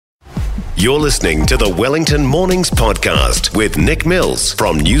You're listening to the Wellington Mornings Podcast with Nick Mills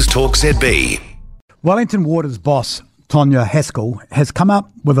from News Talk ZB. Wellington Water's boss, Tonya Haskell, has come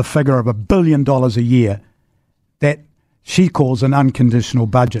up with a figure of $1 billion a year that she calls an unconditional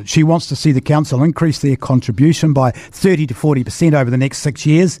budget. She wants to see the council increase their contribution by 30 to 40% over the next 6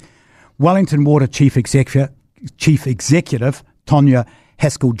 years. Wellington Water Chief Executive Tonya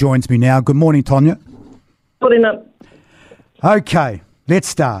Haskell joins me now. Good morning, Tonya. Good morning. Okay, let's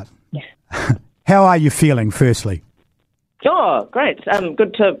start. How are you feeling, firstly? Oh, great.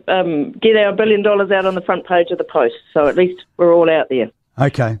 Good to get our $1 billion out on the front page of the Post, so at least we're all out there.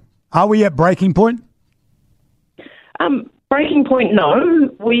 Okay. Are we at breaking point? Breaking point, no.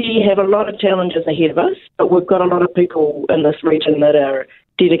 We have a lot of challenges ahead of us, but we've got a lot of people in this region that are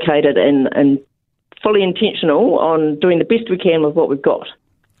dedicated and fully intentional on doing the best we can with what we've got.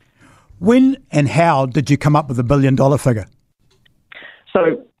 When and how did you come up with the $1 billion figure?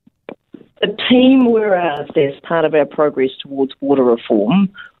 So the team were asked as part of our progress towards water reform,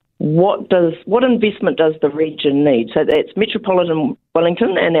 what investment does the region need? So that's Metropolitan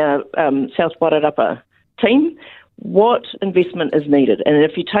Wellington and our South Wairarapa team. What investment is needed? And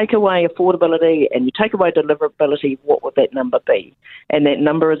if you take away affordability and you take away deliverability, what would that number be? And that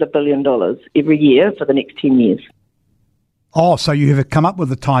number is $1 billion every year for the next 10 years. Oh, so you have come up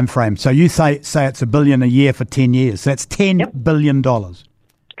with a time frame. So you say it's $1 billion a year for 10 years. That's $10 billion.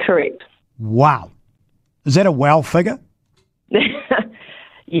 Correct. Wow. Is that a wow figure? Yes,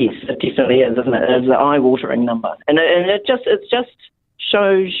 it definitely is, isn't it? It's an eye-watering number. And it just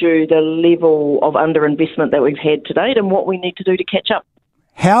shows you the level of underinvestment that we've had to date and what we need to do to catch up.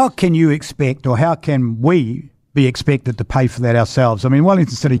 How can you expect, or how can we be expected to pay for that ourselves? I mean,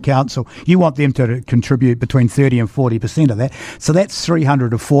 Wellington City Council, you want them to contribute between 30 and 40% of that. So that's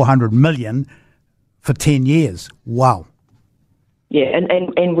 300 to 400 million for 10 years. Wow. Yeah,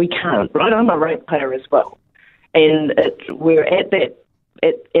 and we can't, right? I'm a ratepayer as well. And we're at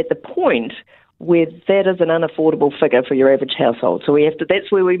the point where that is an unaffordable figure for your average household. So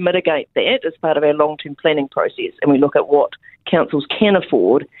that's where we mitigate that as part of our long-term planning process. And we look at what councils can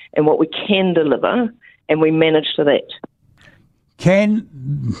afford and what we can deliver, and we manage to that. Can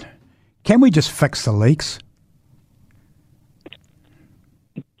we just fix the leaks?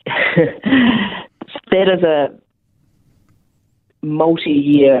 That is a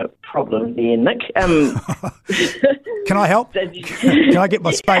multi-year problem there, Nick. Can I help? Can I get my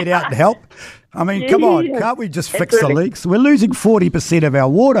spade out and help? I mean, come on, can't we just fix the leaks? We're losing 40% of our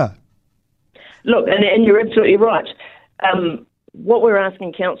water. Look, and you're absolutely right. What we're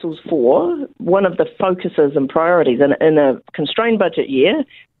asking councils for, one of the focuses and priorities in a constrained budget year,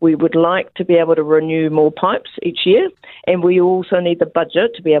 we would like to be able to renew more pipes each year, and we also need the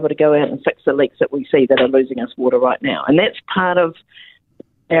budget to be able to go out and fix the leaks that we see that are losing us water right now. And that's part of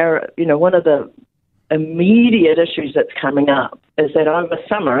our, one of the immediate issues that's coming up is that over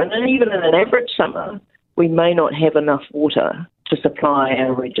summer, and even in an average summer, we may not have enough water to supply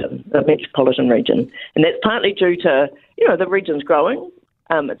our region, the metropolitan region. And that's partly due to, the region's growing.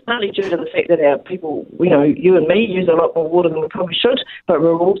 It's partly due to the fact that our people, you and me use a lot more water than we probably should, but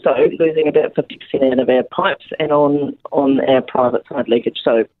we're also losing about 50% out of our pipes and on our private side leakage.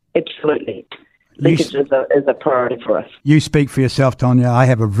 So absolutely, leakage is a priority for us. You speak for yourself, Tonya. I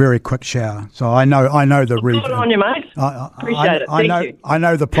have a very quick shower, so I know the region. Good on you, mate. Appreciate it. Thank you. I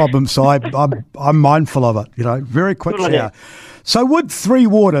know the problem, so I'm mindful of it. Very quick shower. So would Three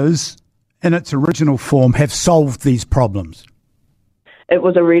Waters, in its original form, have solved these problems? It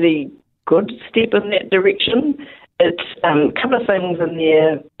was a really good step in that direction. It's a couple of things in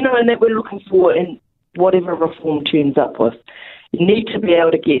there, and that we're looking for in whatever reform turns up with. You need to be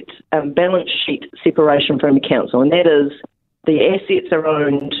able to get balance sheet separation from the council, and that is the assets are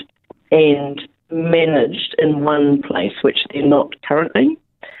owned and managed in one place, which they're not currently.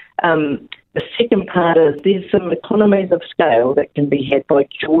 The second part is there's some economies of scale that can be had by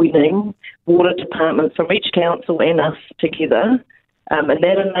joining water departments from each council and us together, and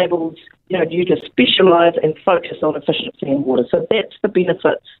that enables you to specialise and focus on efficiency in water. So that's the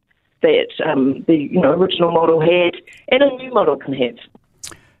benefits that the original model had and a new model can have.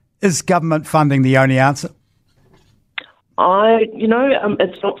 Is government funding the only answer?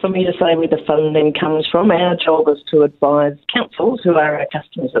 It's not for me to say where the funding comes from. Our job is to advise councils, who are our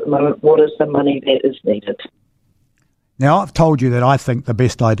customers at the moment, what is the money that is needed. Now, I've told you that I think the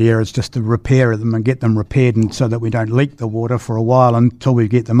best idea is just to repair them and get them repaired and so that we don't leak the water for a while until we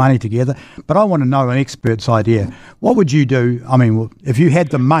get the money together. But I want to know an expert's idea. What would you do? I mean, if you had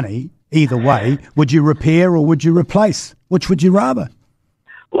the money, either way, would you repair or would you replace? Which would you rather?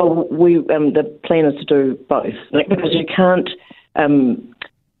 Well, the plan is to do both, because you can't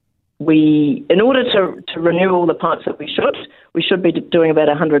in order to renew all the pipes that we should be doing about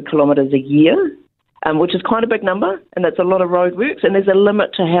 100 kilometres a year, which is quite a big number, and that's a lot of roadworks, and there's a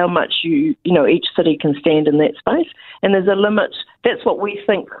limit to how much each city can stand in that space, and there's a limit. That's what we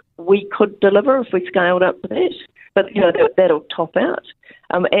think we could deliver if we scaled up to that, but that'll top out.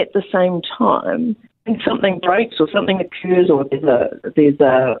 At the same time, when something breaks or something occurs, or there's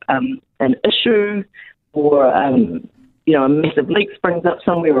an issue, or a massive leak springs up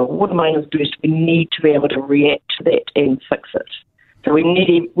somewhere, or a water main is burst, we need to be able to react to that and fix it. So we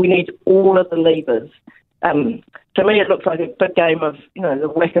need all of the levers. To me, it looks like a big game of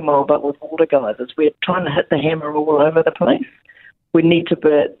the whack-a-mole, but with water, guys. We're trying to hit the hammer all over the place. We need to,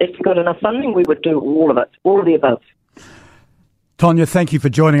 if we got enough funding, we would do all of it, all of the above. Tonya, thank you for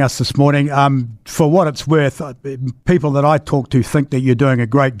joining us this morning. For what it's worth, people that I talk to think that you're doing a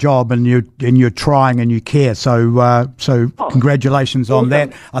great job and you're trying and you care. So congratulations on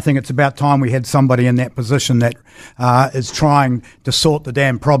that. I think it's about time we had somebody in that position that is trying to sort the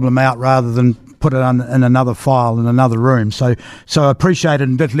damn problem out rather than put it in another file in another room. So I appreciate it,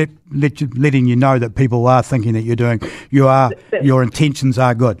 and letting you know that people are thinking that your intentions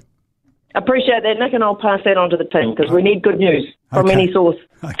are good. Appreciate that, Nick, and I'll pass that on to the team because we need good news from any source.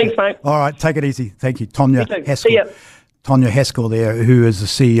 Okay. Thanks, mate. All right, take it easy. Thank you, Tonya Haskell. See ya. Tonya Haskell there, who is the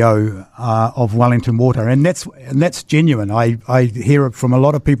CEO of Wellington Water, and that's genuine. I hear it from a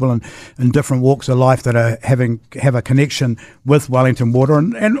lot of people in different walks of life that are have a connection with Wellington Water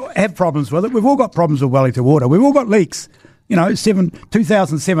and have problems with it. We've all got problems with Wellington Water. We've all got leaks.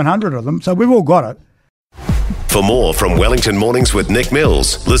 2,700 of them. So we've all got it. For more from Wellington Mornings with Nick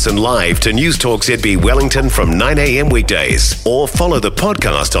Mills, listen live to News Talk ZB Wellington from 9 a.m. weekdays or follow the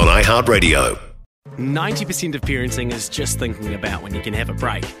podcast on iHeartRadio. 90% of parenting is just thinking about when you can have a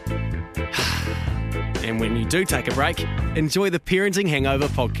break. And when you do take a break, enjoy the Parenting Hangover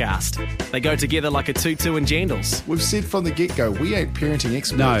podcast. They go together like a tutu and jandals. We've said from the get-go, we ain't parenting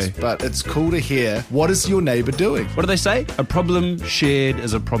experts, but it's cool to hear, what is your neighbour doing? What do they say? A problem shared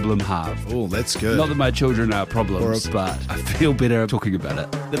is a problem halved. Oh, that's good. Not that my children are problems, but I feel better talking about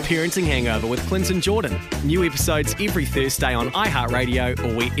it. The Parenting Hangover with Clinton Jordan. New episodes every Thursday on iHeartRadio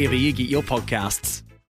or wherever you get your podcasts.